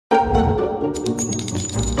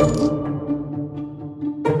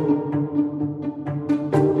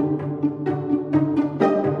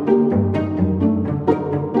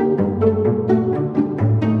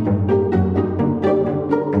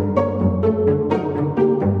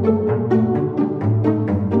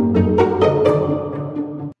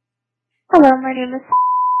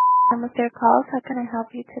Healthcare Calls. How can I help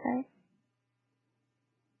you today?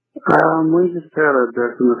 We just had a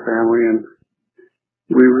death in the family, and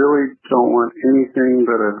we really don't want anything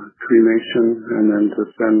but a cremation, and then to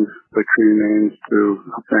send the cremains to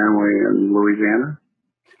a family in Louisiana.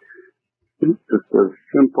 Just a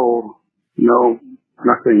simple,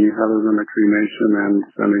 nothing other than a cremation and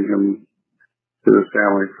sending him to his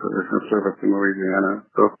family for a service in Louisiana.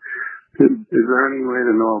 So, is there any way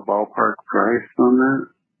to know a ballpark price on that?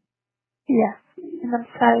 Yes, and I'm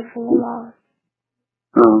sorry for your loss.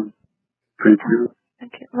 Thank you.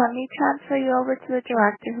 Okay, let me transfer you over to the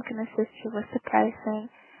director who can assist you with the pricing.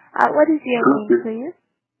 What is your name, please?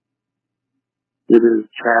 It is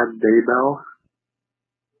Chad Daybell.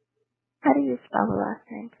 How do you spell the last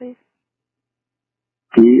name, please?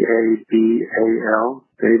 D-A-B-A-L,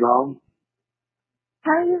 Daybell.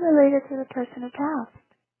 How are you related to the person who passed?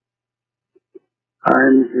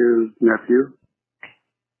 I'm his nephew.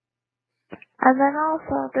 And then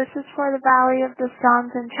also, this is for the Valley of the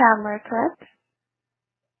Suns in Chandler, correct?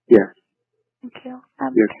 Yes. Thank you.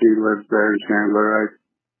 Yes, he lives there in Chandler. I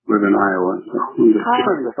live in Iowa, so I'm just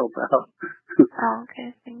trying to help out. Oh,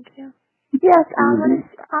 okay, thank you. Yes, what is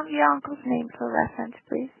your uncle's name for reference,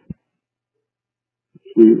 please?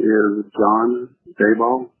 He is John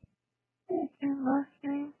Daybell. Your last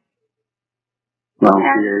name? Well,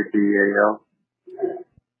 D-A-B-A-L.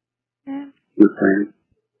 Yeah. The same.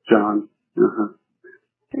 John.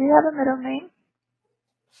 Do you have a middle name?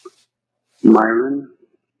 Myron.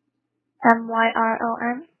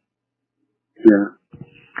 M-Y-R-O-N? Yeah.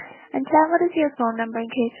 And Chad, what is your phone number in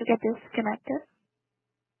case we get disconnected?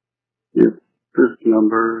 Yes. This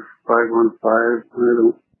number, 515, I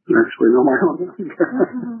don't actually know my own number.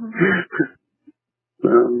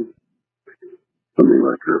 Let me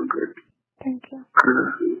look real quick. Thank you.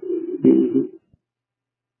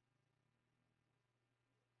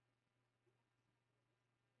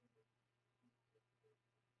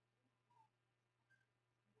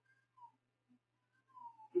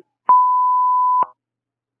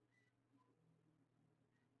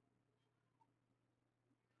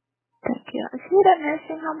 Thank you. Is he at a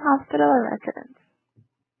nursing home, hospital, or residence?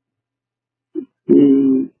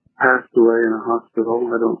 He passed away in a hospital.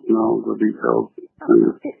 I don't know the details. I'm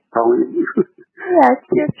just calling you. Yeah, it's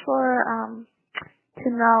just for, to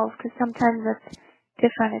know, because sometimes it's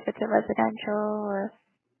different if it's a residential or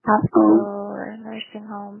hospital or nursing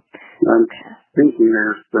home. I'm thinking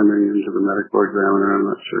they're sending him to the medical examiner. I'm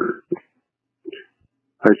not sure.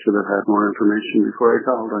 I should have had more information before I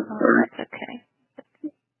called. I'm sorry. That's okay.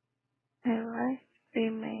 Alright,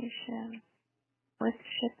 cremation with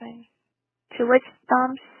shipping. To which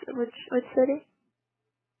which city?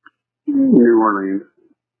 New Orleans.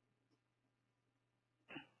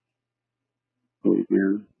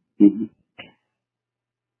 Mm-hmm.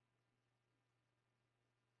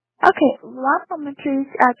 Okay, one moment please,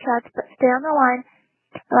 Chad, but stay on the line.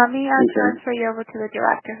 Let me transfer you over to the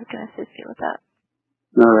director who can assist you with that.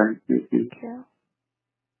 Alright, thank you. Thank you.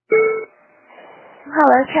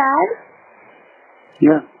 Hello, Chad?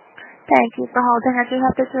 Yeah. Thank you for holding. I do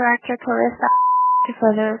have the director, Clarissa, to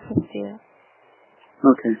further assist you.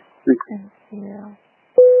 Okay, thanks. Thank you.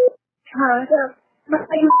 Hi, my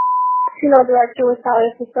name is Senior Director with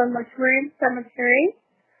the Sun Mortuary.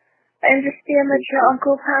 I understand that your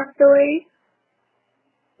uncle passed away.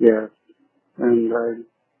 Yes, and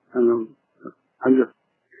I'm just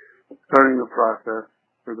starting the process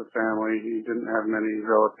for the family. He didn't have many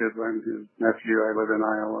relatives. I'm his nephew. I live in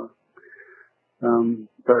Iowa.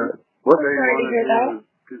 But what they want to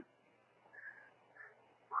do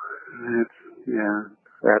is,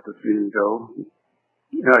 sad to see him go.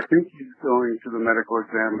 Yeah, I think he's going to the medical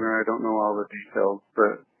examiner. I don't know all the details,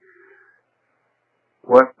 but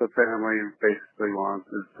what the family basically wants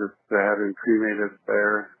is just to have him cremated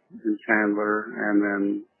there in Chandler and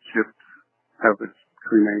then have his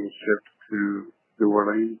cremains shipped to New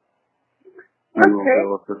Orleans. And we'll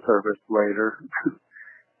deal with the service later.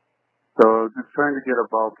 So just trying to get a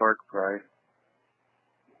ballpark price.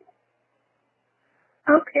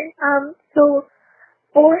 Okay, so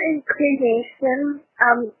for a cremation,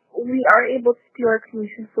 we are able to do our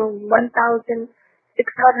cremation for $1,695.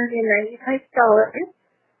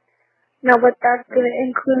 Now what that's going to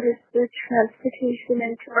include is the transportation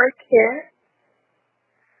into our care,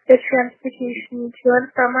 the transportation to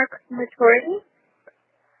and from our crematory,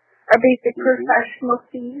 our basic professional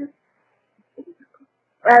fees,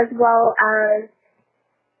 as well as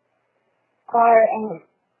our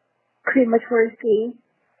crematory fee.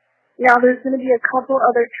 Now, there's going to be a couple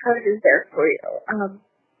other charges there for you.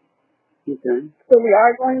 So we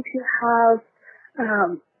are going to have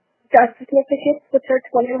death certificates, which are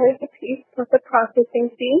 $20 a piece, plus a processing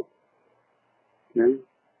fee. Okay.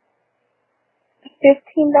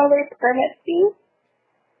 $15 permit fee.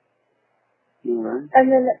 All right.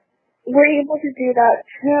 And then we're able to do that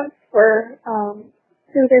transfer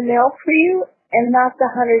through the mail for you, and that's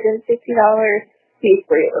 $150 fee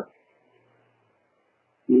for you.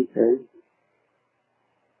 Okay.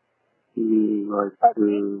 Like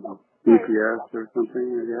the UPS or something,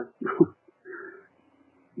 I guess.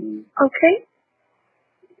 Okay.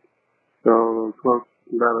 So close,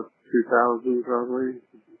 about 2,000 probably.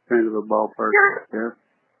 Kind of a ballpark, yeah.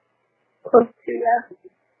 Close to that.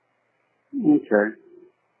 Okay.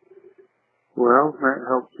 Well, that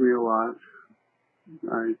helps me a lot.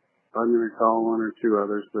 I'm going to call one or two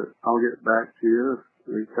others, but I'll get back to you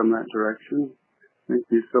if we come that direction. Thank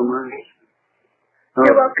you so much.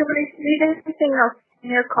 You're welcome. If you need anything else,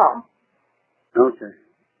 give me a call. Okay.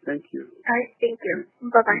 Thank you. All right. Thank you.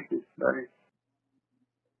 Bye-bye.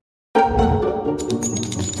 Bye.